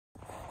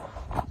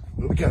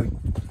we going?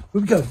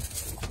 Where we going?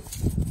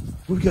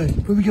 Where we going?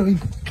 Where we going?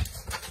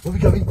 Where we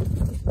going?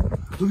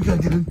 Where we going,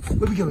 Dylan?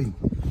 Where we going?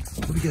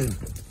 Where we going?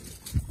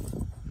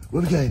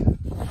 Where we going?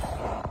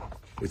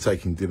 We're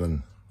taking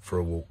Dylan for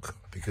a walk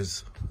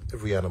because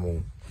every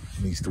animal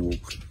needs to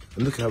walk.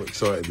 And look how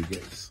excited he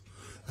gets.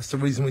 That's the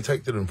reason we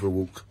take Dylan for a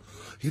walk.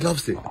 He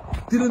loves it.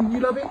 Dylan, you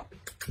love it?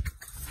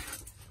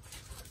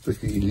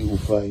 Look at your little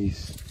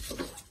face.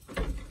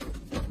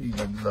 He's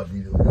a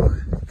lovely little guy.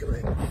 Come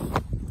in.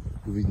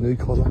 With his new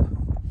collar.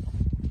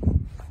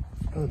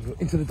 Come on,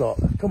 into the dark.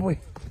 Come away.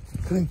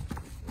 Come in.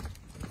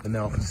 And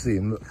now I can see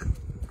him, look.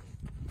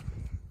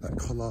 That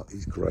collar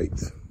is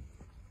great.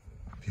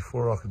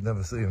 Before I could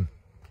never see him.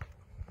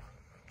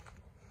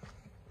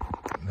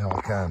 Now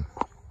I can.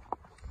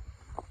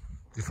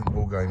 Different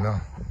ball game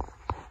now.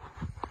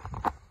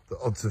 The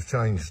odds have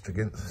changed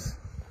against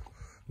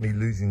me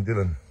losing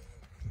Dylan.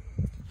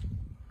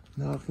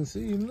 Now I can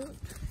see him, look.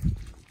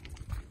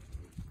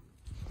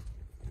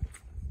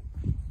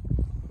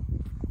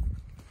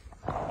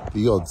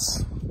 The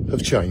odds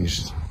have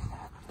changed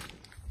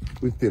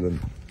with Dylan.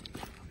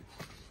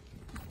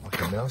 I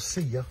can now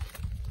see you.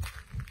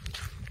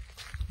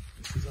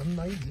 This is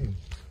amazing.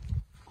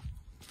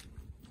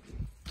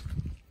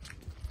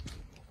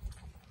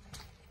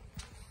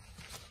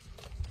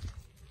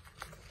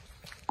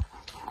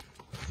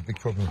 That's a big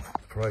problem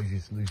for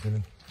ages, losing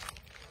him.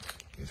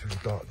 It's really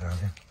dark down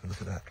here, so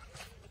look at that.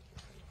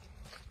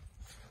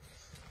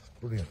 It's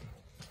brilliant.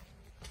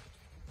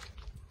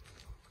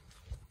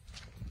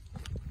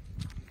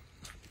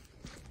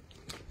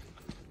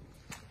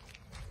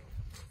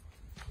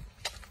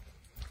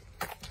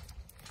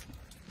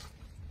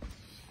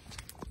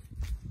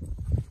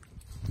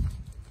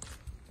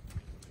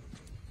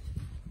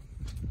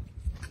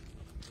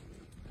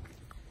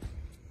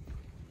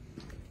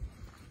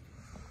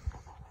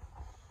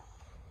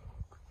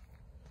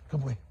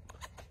 Come away.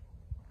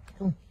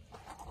 Come.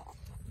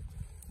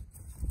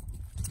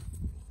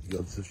 The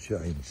odds have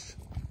changed.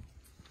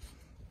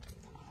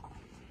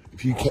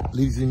 If you kept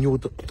losing your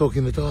dog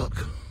in the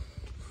dark,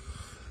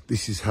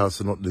 this is how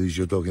to not lose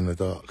your dog in the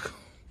dark.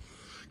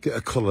 Get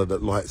a collar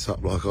that lights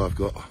up like I've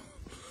got.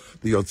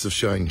 The odds have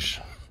changed.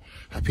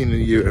 Happy New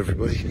Year,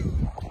 everybody.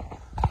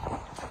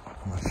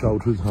 My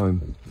childhood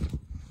home.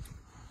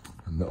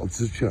 And the odds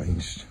have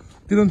changed.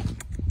 Dylan.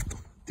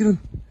 Dylan.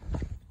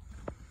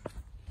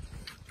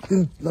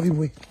 Dylan, love you,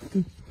 boy.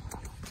 Dylan.